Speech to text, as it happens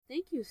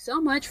Thank you so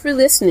much for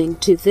listening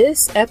to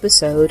this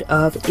episode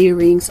of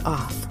Earrings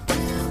Off.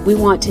 We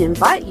want to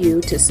invite you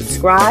to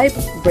subscribe,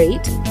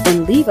 rate,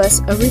 and leave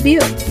us a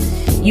review.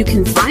 You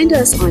can find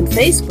us on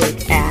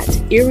Facebook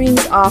at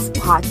Earrings Off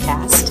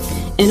Podcast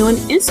and on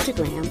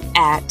Instagram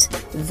at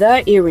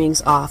The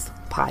Earrings Off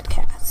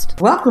Podcast.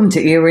 Welcome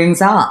to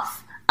Earrings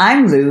Off.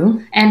 I'm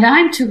Lou. And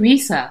I'm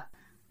Teresa.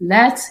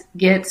 Let's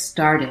get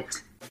started.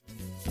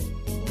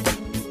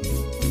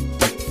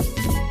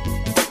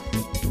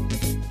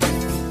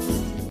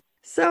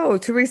 So,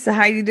 Teresa,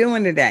 how you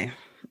doing today?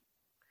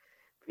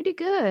 Pretty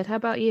good. How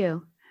about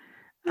you?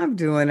 I'm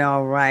doing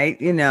all right.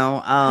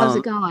 How's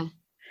it going?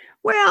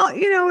 Well,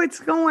 it's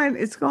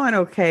going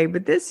okay,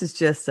 but this is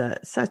just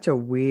such a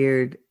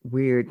weird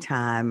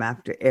time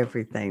after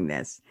everything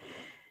that's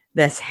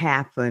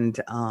happened.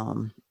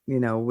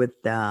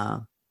 With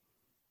the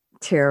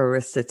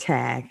terrorist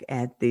attack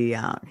at the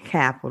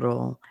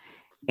Capitol,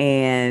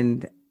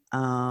 and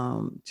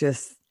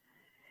just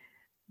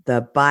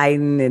the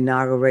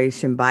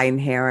Biden-Harris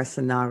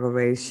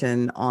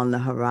inauguration on the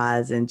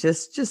horizon.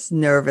 Just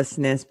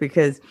nervousness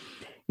because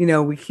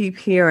we keep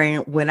hearing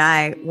when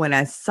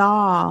I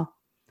saw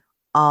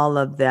all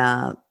of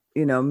the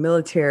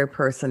military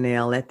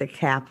personnel at the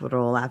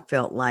Capitol, I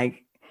felt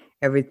like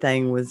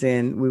everything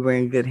we were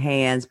in good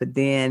hands. But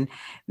then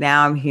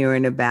now I'm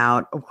hearing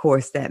about, of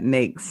course, that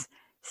makes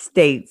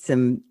states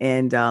and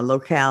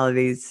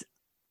localities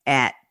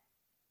at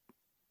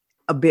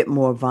a bit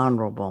more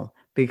vulnerable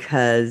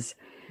because,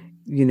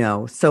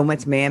 so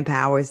much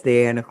manpower is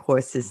there and of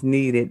course it's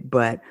needed,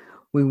 but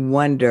we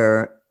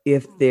wonder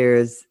if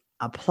there's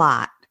a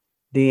plot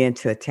then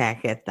to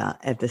attack at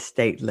the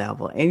state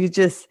level. And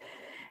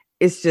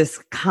it's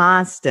just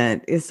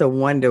constant. It's a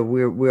wonder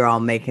we're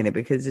all making it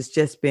because it's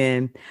just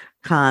been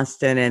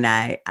constant. And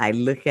I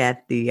look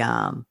at the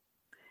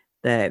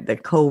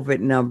COVID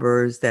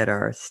numbers that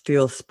are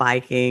still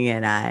spiking.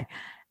 And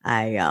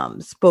I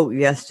spoke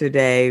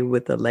yesterday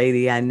with a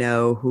lady I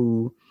know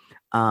who,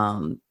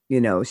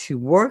 she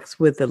works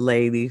with a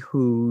lady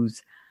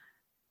whose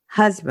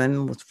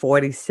husband was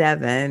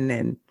 47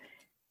 and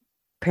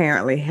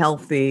apparently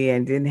healthy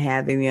and didn't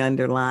have any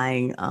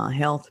underlying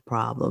health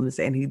problems,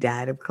 and he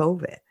died of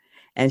COVID,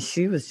 and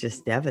she was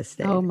just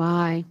devastated. Oh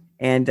my!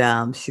 And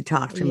she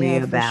talked to me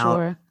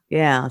about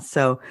sure.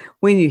 So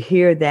when you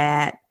hear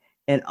that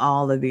and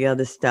all of the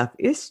other stuff,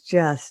 it's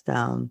just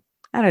I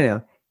don't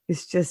know.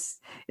 It's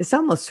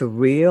almost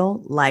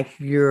surreal, like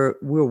we're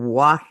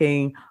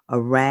walking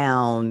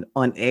around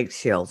on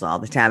eggshells all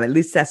the time. At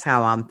least that's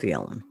how I'm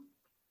feeling.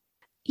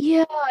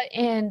 Yeah,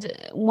 and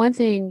one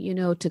thing,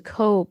 to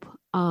cope,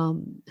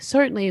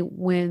 certainly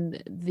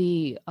when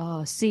the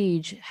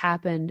siege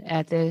happened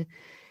at the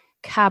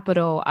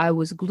Capitol, I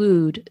was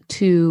glued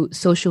to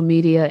social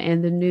media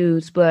and the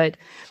news, but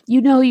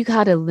you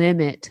got to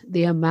limit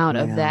the amount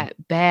of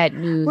that bad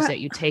news that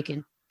you take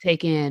in,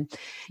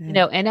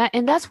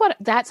 and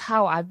that's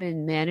how I've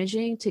been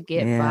managing to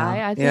get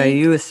by. I think. Yeah,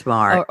 you were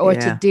smart. Or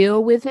to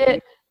deal with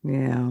it.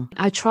 Yeah.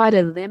 I try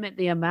to limit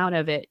the amount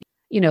of it,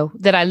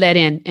 that I let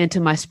into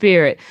my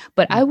spirit.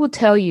 But I will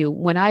tell you,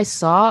 when I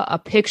saw a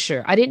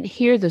picture, I didn't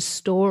hear the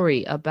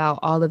story about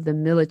all of the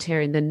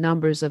military and the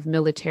numbers of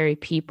military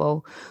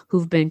people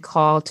who've been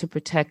called to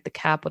protect the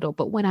Capitol.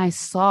 But when I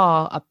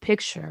saw a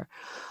picture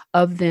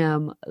of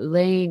them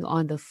laying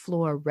on the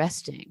floor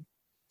resting,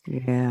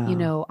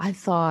 I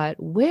thought,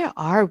 where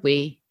are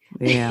we?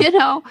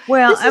 Yeah.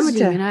 Well, this is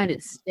the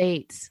United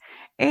States.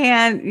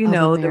 And, of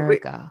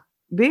America.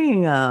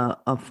 Being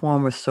a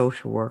former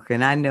social worker,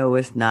 and I know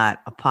it's not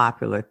a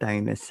popular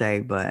thing to say,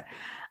 but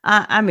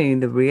I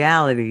mean, the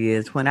reality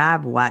is when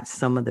I've watched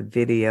some of the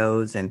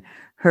videos and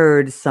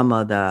heard some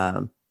of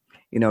the,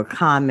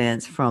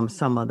 comments from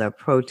some of the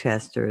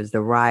protesters,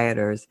 the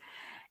rioters,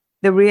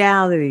 the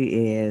reality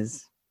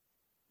is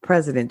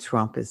President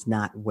Trump is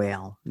not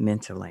well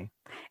mentally.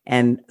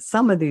 And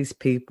some of these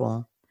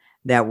people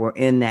that were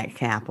in that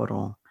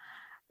Capitol,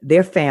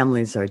 their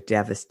families are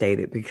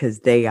devastated because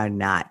they are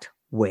not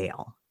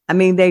well. I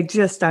mean, they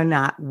just are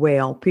not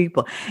well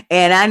people.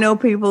 And I know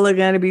people are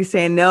going to be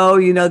saying, no,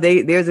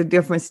 there's a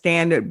different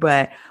standard.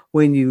 But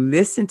when you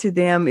listen to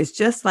them, it's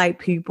just like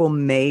people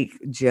make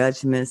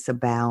judgments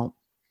about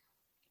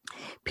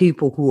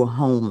people who are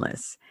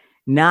homeless,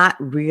 not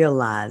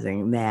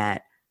realizing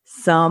that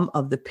some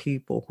of the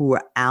people who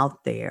are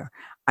out there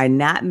are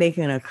not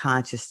making a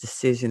conscious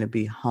decision to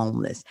be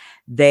homeless.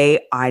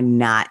 They are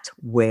not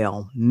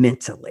well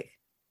mentally.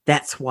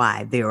 That's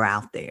why they're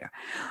out there.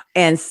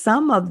 And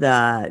some of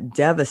the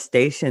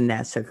devastation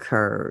that's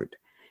occurred,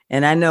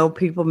 and I know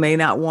people may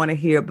not want to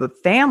hear, but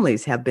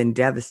families have been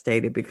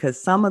devastated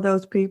because some of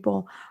those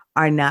people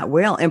are not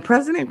well. And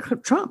President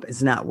Trump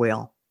is not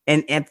well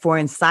and for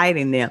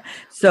inciting them.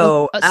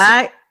 So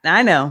I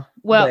know.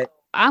 Well,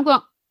 I'm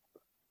going,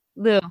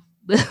 Lil,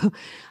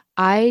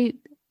 I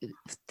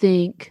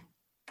think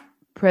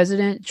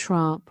President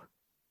Trump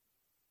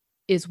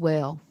is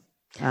well.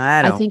 I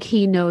I don't. think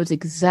he knows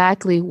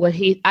exactly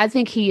I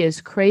think he is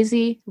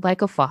crazy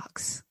like a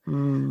fox. I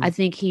Mm,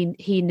 think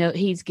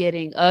he's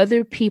getting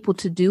other people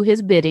to do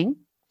his bidding.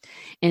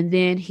 And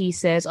then he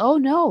says, "Oh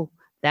no,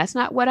 that's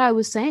not what I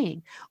was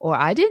saying," or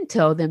 "I didn't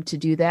tell them to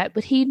do that."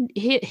 But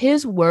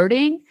his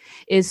wording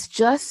is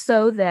just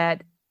so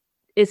that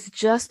it's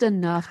just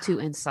enough to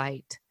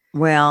incite.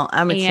 well,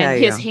 I'm gonna And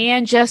tell his you.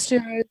 hand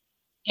gestures,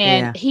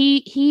 and Yeah.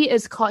 he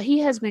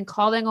has been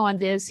calling on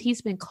this.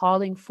 He's been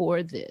calling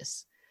for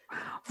this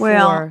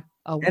Well,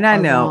 for and I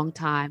a know, long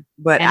time.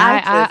 but And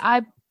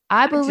I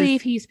I just,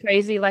 believe he's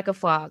crazy like a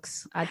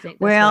fox. I think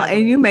that's what well, I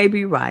and you believe. may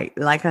be right.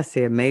 Like I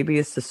said, maybe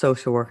it's the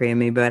social worker in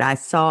me, but I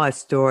saw a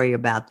story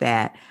about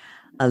that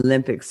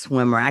Olympic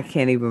swimmer. I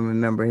can't even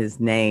remember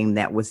his name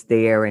that was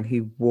there, and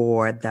he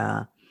wore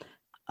the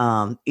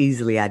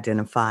easily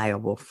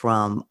identifiable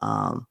from,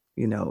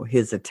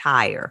 his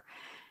attire.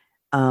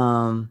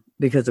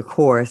 Because of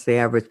course, the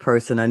average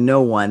person or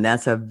no one,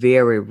 that's a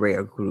very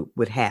rare group,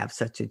 would have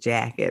such a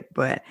jacket.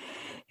 But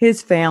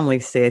his family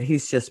said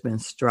he's just been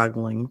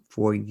struggling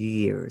for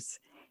years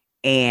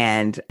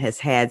and has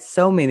had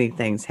so many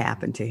things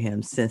happen to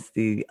him since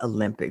the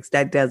Olympics.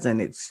 That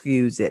doesn't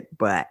excuse it,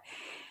 but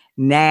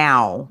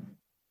now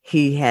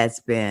he has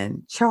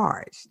been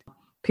charged.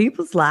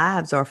 People's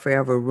lives are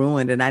forever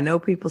ruined. And I know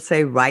people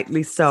say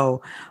rightly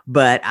so,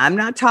 but I'm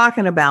not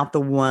talking about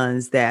the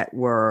ones that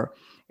were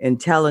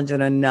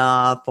intelligent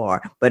enough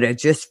but are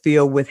just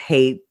filled with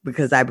hate,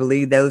 because I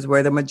believe those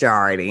were the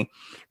majority.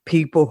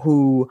 People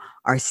who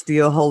are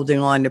still holding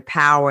on to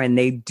power, and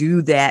they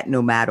do that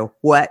no matter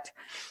what,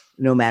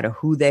 no matter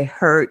who they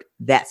hurt.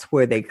 That's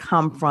where they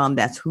come from.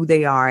 That's who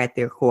they are at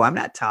their core. I'm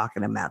not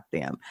talking about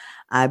them.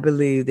 I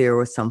believe there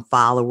were some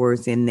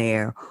followers in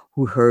there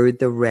who heard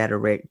the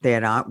rhetoric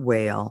that aren't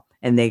well,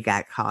 and they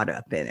got caught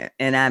up in it.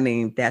 And I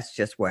mean, that's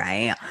just where I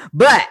am.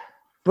 But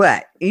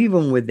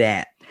even with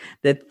that,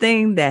 the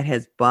thing that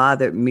has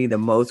bothered me the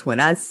most, when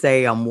I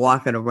say I'm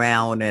walking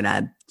around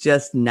and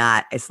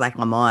it's like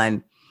I'm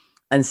on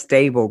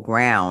unstable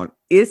ground,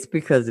 it's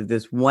because of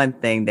this one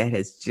thing that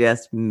has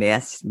just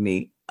messed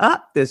me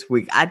up this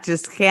week. I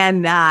just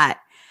cannot.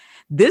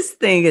 This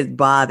thing has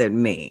bothered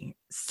me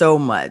so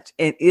much,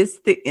 and it's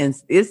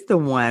the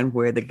one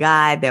where the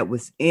guy that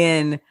was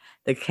in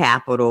the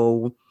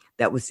Capitol,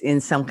 that was in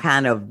some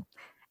kind of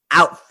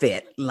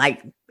outfitted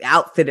like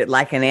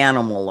an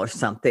animal or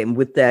something,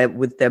 with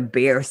the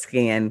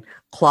bearskin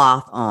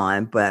cloth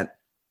on, but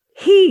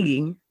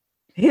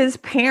his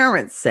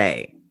parents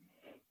say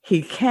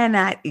he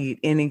cannot eat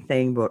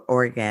anything but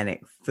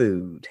organic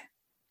food.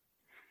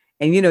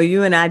 And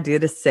you and I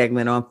did a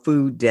segment on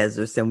food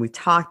deserts, and we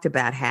talked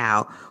about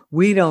how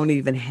we don't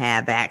even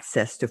have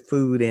access to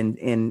food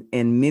in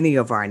many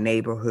of our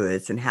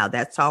neighborhoods, and how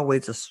that's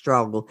always a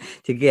struggle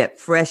to get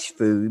fresh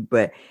food.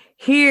 But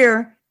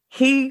here,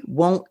 he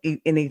won't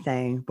eat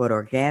anything but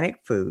organic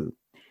food.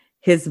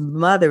 His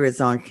mother is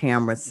on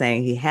camera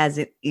saying he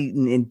hasn't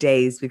eaten in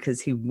days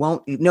because he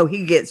won't eat. No,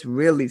 he gets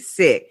really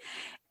sick.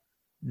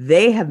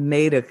 They have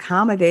made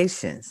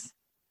accommodations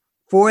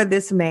for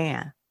this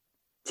man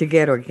to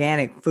get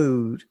organic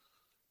food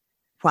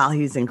while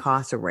he's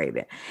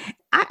incarcerated.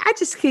 I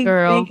just keep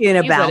Girl, thinking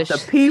about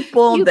the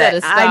people you that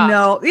better I stop.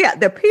 know. Yeah,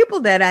 the people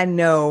that I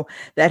know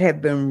that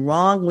have been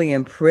wrongly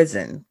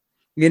imprisoned,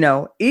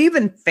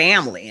 even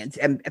family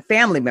and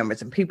family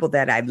members and people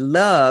that I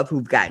love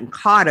who've gotten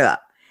caught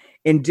up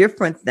in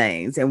different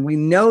things. And we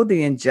know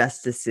the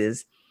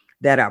injustices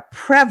that are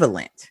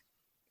prevalent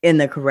in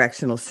the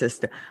correctional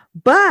system,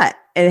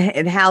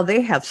 and how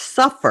they have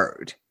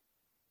suffered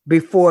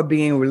before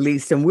being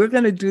released. And we're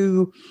going to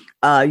do,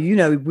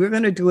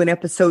 an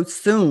episode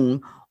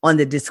soon on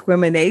the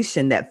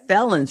discrimination that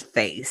felons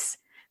face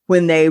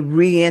when they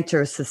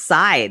re-enter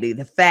society.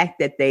 The fact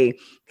that they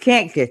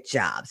can't get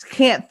jobs,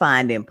 can't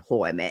find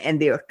employment,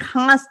 and they're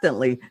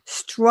constantly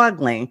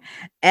struggling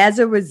as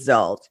a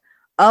result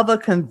of a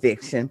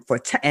conviction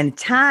and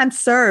time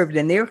served,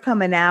 and they're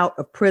coming out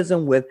of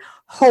prison with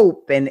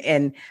hope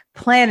and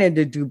planning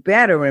to do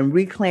better and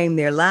reclaim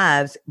their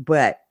lives.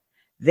 But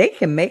they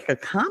can make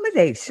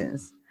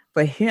accommodations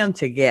for him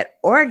to get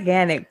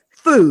organic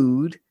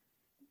food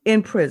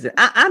in prison.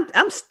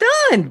 I'm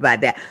stunned by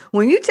that.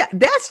 When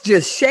that's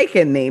just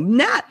shaking me.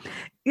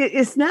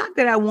 It's not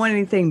that I want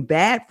anything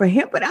bad for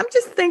him, but I'm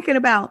just thinking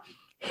about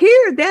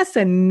here. That's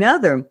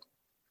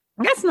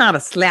not a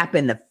slap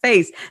in the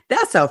face.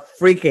 That's a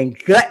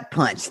freaking gut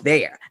punch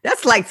there.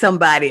 That's like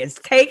somebody has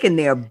taken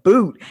their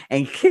boot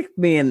and kicked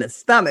me in the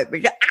stomach,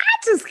 because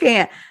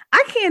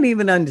I can't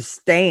even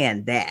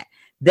understand that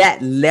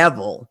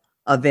level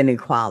of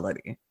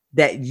inequality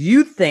that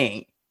you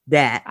think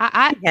that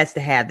he has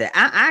to have that.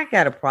 I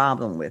got a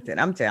problem with it.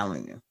 I'm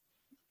telling you.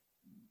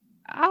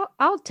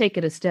 I'll take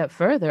it a step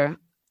further.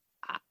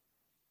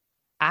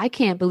 I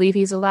can't believe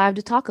he's alive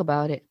to talk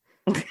about it.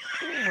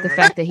 The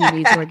fact that he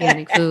needs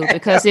organic food,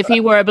 because if he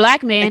were a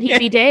black man, he'd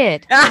be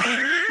dead.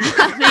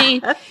 I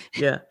mean,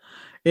 yeah.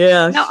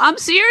 No, I'm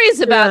serious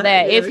about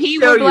that. If he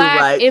were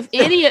black, if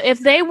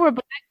they were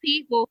black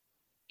people,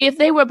 if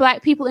they were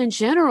black people in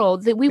general,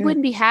 that we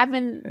wouldn't be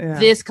having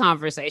this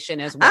conversation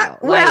as well.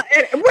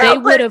 They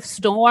would have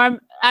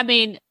stormed. I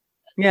mean,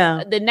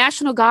 the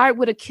National Guard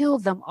would have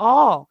killed them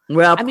all.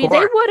 Well, I mean,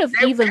 they would have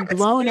even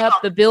blown up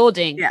the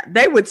building. Yeah,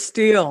 they would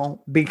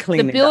still be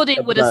cleaning. The building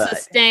would have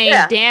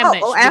sustained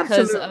damage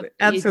because of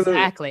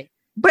exactly.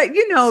 But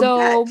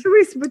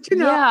Teresa,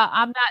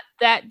 I'm not.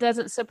 That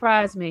doesn't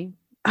surprise me.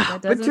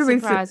 That doesn't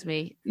surprise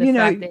me. The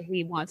fact that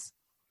he wants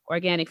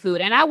organic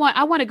food. And I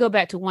want to go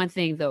back to one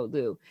thing though,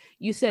 Lou.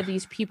 You said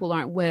these people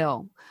aren't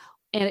well.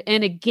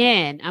 And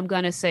again, I'm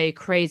going to say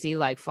crazy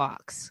like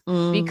Fox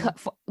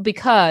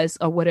because,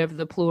 or whatever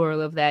the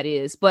plural of that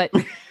is. But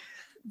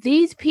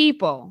these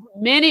people,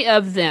 many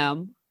of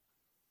them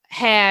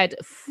had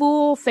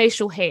full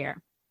facial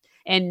hair.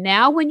 And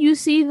now when you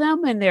see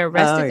them and they're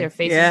arrested, their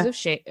faces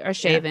are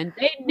shaven.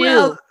 They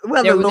knew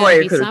there was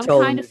going to be some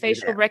kind of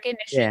facial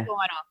recognition going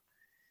on.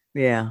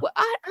 Yeah. Well,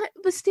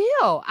 but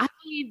still, I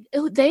mean,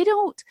 they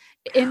don't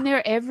in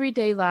their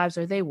everyday lives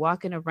are they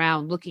walking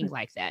around looking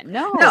like that?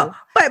 No.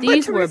 But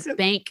these were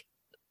bank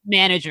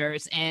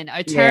managers and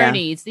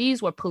attorneys.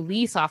 These were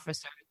police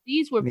officers.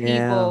 These were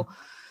people.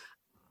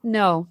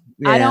 No,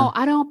 I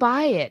don't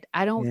buy it.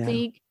 I don't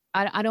think.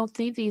 I don't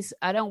think these.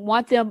 I don't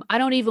want them. I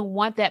don't even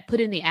want that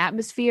put in the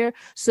atmosphere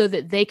so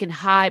that they can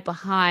hide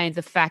behind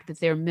the fact that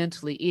they're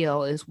mentally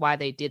ill. Is why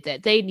they did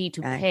that. They need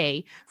to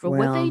pay for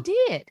what they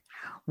did.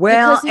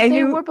 Well, because if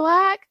they were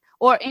black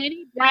or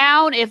any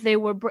brown, if they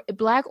were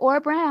black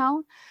or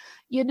brown,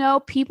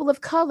 people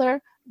of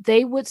color,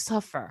 they would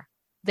suffer.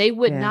 They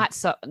would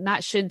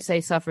shouldn't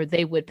say suffer.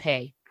 They would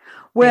pay.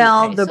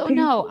 Well,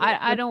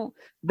 I don't.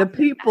 The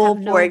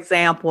people, for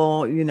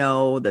example,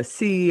 the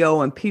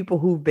CEO and people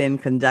who've been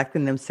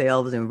conducting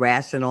themselves in a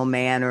rational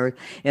manner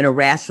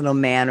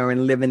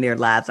and living their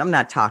lives. I'm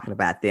not talking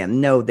about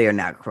them. No, they're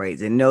not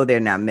crazy. No, they're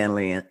not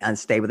mentally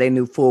unstable. They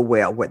knew full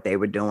well what they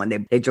were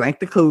doing. They drank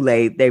the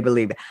Kool-Aid. They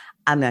believe it.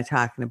 I'm not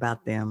talking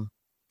about them.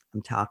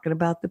 I'm talking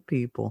about the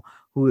people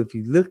who, if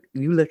you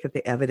look at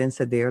the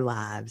evidence of their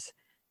lives,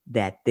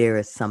 that there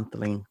is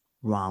something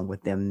wrong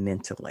with them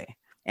mentally.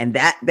 And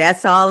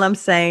that's all I'm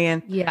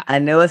saying. Yeah. I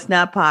know it's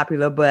not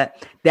popular,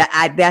 but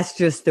that's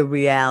just the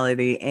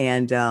reality.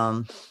 And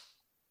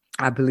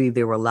I believe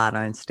there were a lot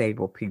of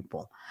unstable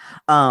people.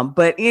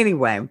 But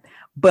anyway,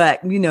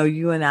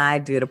 you and I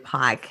did a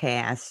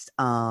podcast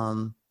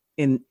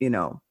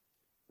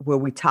where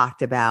we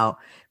talked about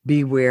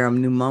beware of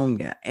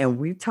pneumonia. And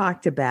we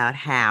talked about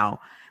how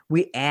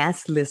we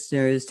asked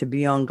listeners to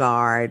be on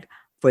guard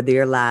for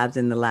their lives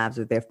and the lives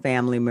of their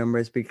family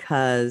members,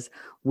 because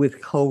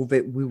with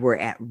COVID, we were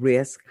at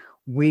risk.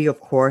 We,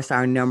 of course,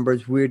 our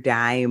numbers, we're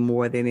dying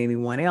more than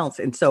anyone else.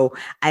 And so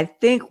I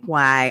think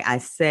why I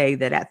say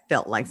that I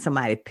felt like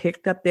somebody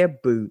picked up their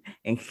boot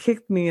and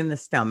kicked me in the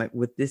stomach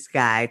with this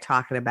guy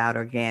talking about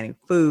organic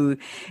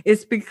food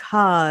is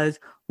because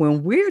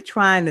when we're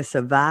trying to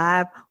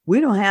survive,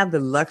 we don't have the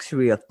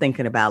luxury of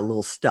thinking about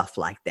little stuff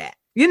like that.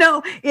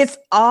 It's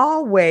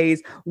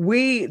always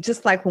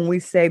just like when we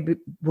said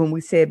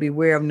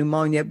beware of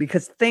pneumonia,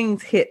 because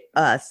things hit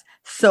us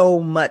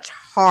so much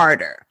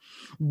harder.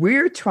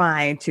 We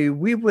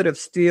would have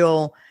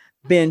still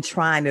been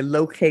trying to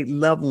locate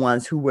loved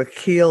ones who were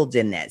killed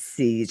in that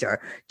siege,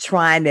 or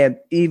trying to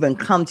even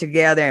come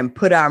together and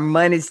put our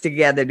monies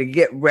together to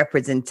get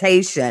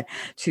representation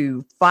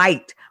to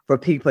fight for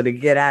people to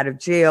get out of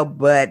jail.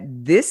 But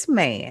this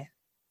man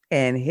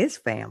and his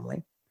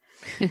family,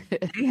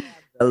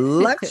 the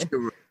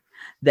luxury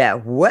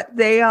that what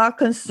they are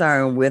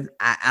concerned with,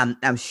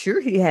 I'm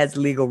sure he has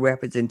legal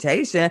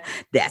representation.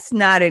 That's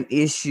not an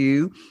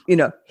issue.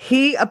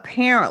 He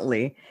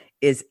apparently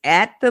is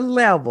at the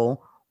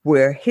level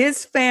where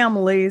his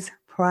family's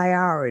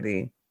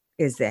priority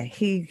is that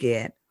he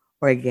get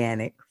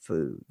organic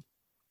food.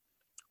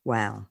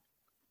 Wow.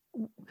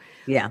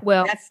 Yeah.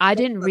 Well, I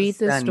didn't read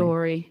the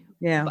story.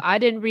 Yeah. I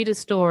didn't read a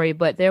story,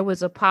 but there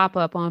was a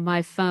pop-up on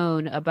my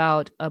phone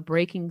about a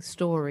breaking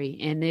story.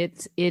 And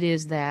it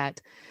is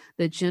that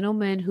the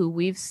gentleman who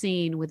we've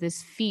seen with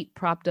his feet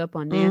propped up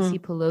on Nancy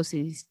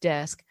Pelosi's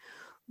desk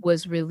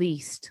was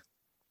released.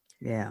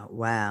 Yeah.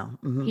 Wow.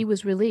 Mm-hmm. He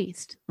was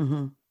released.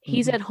 Mm-hmm.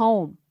 He's at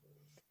home.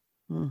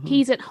 Mm-hmm.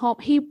 He's at home.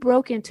 He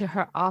broke into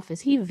her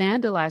office. He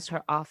vandalized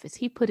her office.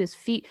 He put his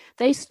feet,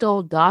 they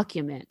stole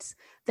documents.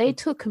 They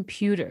took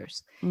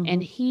computers,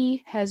 and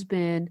he has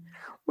been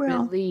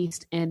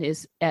released and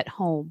is at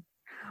home.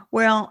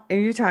 Well,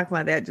 and you're talking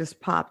about that just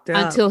popped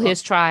up. Until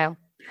his trial.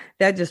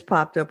 That just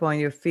popped up on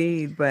your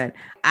feed, but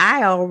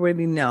I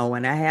already know,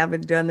 and I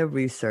haven't done the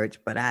research,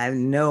 but I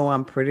know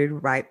I'm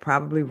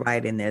probably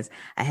right in this.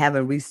 I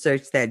haven't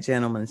researched that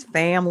gentleman's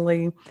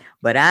family,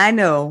 but I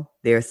know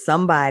there's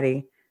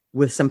somebody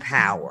with some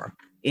power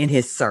in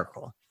his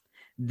circle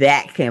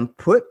that can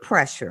put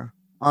pressure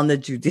on the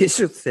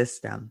judicial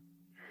system,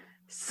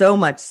 so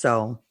much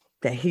so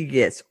that he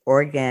gets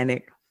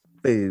organic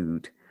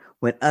food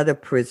when other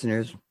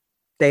prisoners,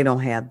 they don't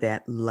have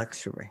that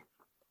luxury.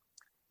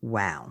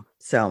 Wow.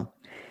 So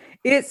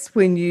it's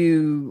when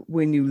you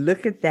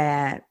look at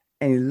that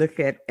and you look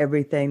at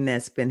everything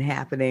that's been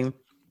happening,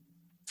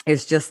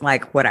 it's just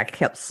like what I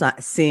kept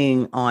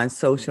seeing on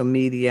social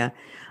media.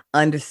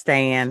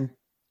 Understand,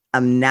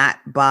 I'm not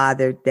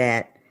bothered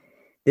that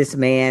this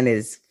man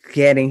is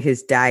getting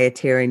his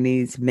dietary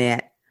needs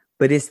met,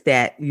 but it's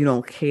that you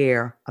don't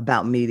care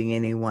about meeting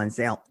anyone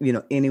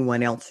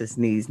else's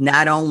needs.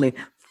 Not only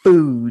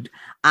food,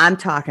 I'm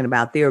talking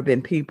about there have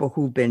been people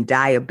who've been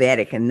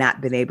diabetic and not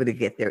been able to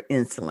get their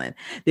insulin.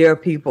 There are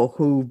people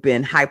who've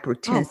been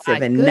hypertensive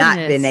and not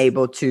been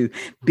able to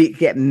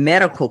get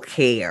medical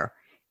care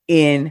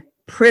in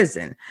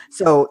prison.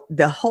 So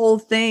the whole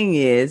thing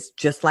is,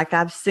 just like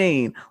I've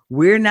seen,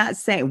 we're not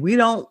saying we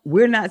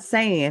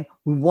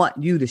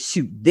want you to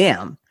shoot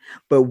them,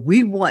 but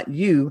we want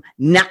you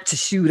not to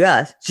shoot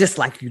us, just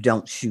like you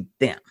don't shoot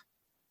them.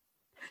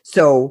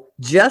 So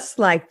just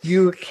like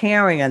you're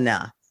caring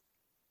enough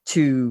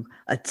to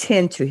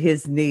attend to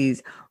his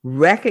needs,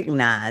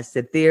 recognize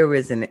that there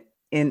is an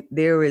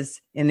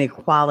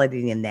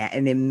inequality in that,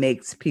 and it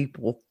makes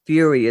people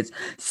furious.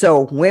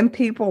 So when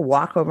people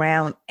walk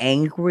around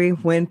angry,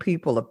 when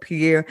people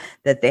appear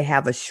that they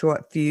have a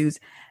short fuse,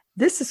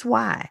 this is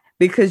why,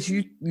 because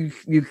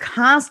you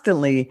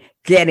constantly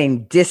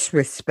getting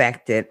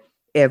disrespected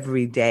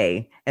every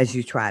day as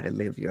you try to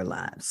live your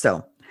life.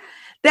 So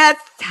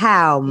that's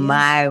how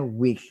my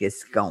week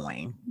is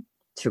going,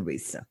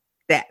 Teresa.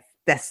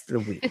 That's the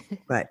week.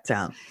 But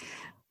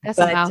that's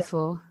a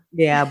mouthful.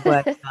 Yeah,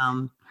 but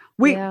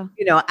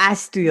I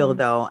still,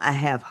 though, I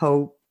have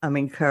hope. I'm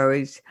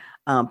encouraged,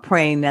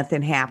 praying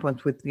nothing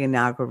happens with the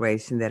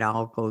inauguration, that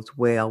all goes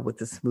well with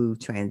the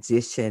smooth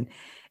transition,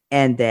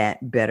 and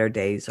that better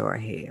days are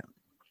ahead.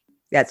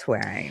 That's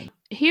where I am.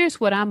 Here's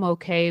what I'm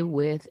okay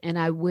with, and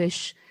I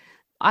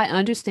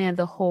understand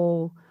the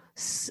whole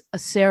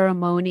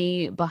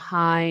ceremony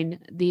behind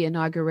the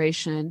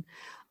inauguration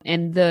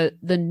and the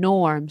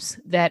norms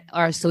that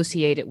are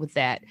associated with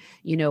that,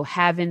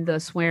 having the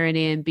swearing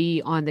in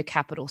be on the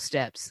Capitol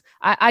steps.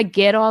 I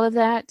get all of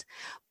that,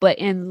 but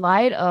in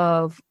light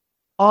of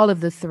all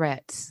of the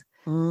threats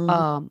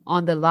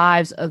on the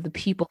lives of the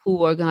people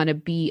who are going to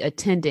be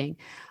attending,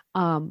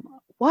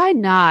 why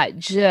not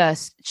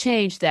just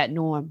change that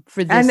norm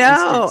for this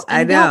instance?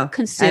 And don't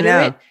consider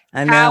it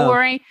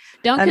cowering.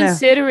 Don't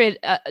consider it.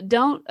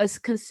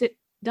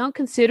 Don't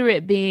consider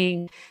it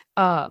being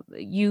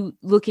you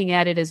looking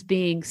at it as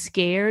being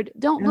scared.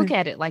 Don't look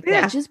at it like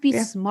that. Just be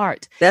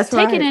smart. That's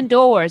Take it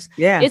indoors.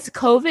 Yeah, it's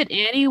COVID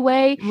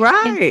anyway.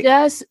 Right. And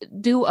just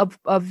do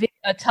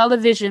a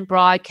television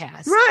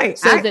broadcast, right,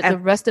 so that the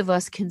rest of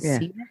us can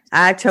see it.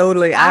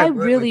 I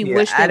really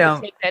wish they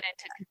would take that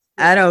into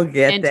I don't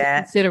get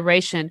that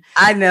consideration.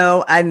 I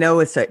know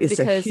it's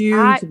a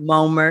huge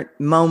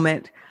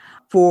moment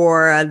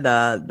for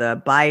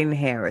the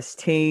Biden-Harris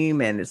team,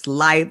 and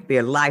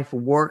their life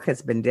work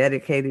has been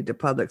dedicated to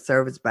public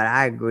service. But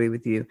I agree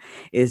with you.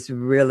 It's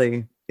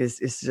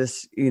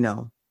just,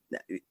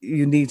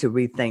 you need to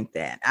rethink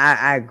that.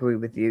 I agree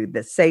with you.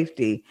 The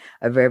safety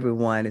of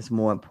everyone is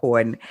more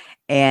important.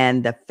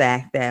 And the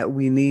fact that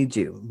we need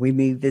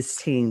this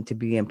team to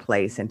be in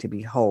place and to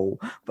be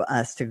whole for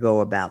us to go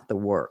about the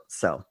work.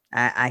 So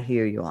I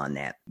hear you on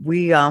that.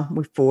 We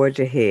forge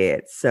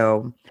ahead.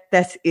 So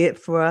that's it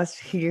for us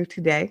here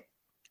today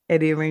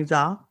at Earrings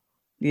Off.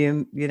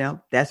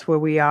 That's where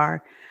we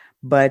are.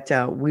 But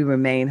we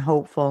remain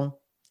hopeful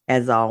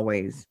as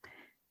always,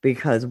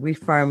 because we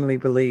firmly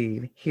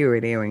believe here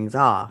at Earrings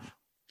Off,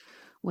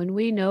 when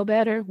we know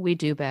better, we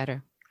do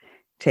better.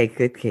 Take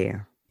good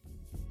care.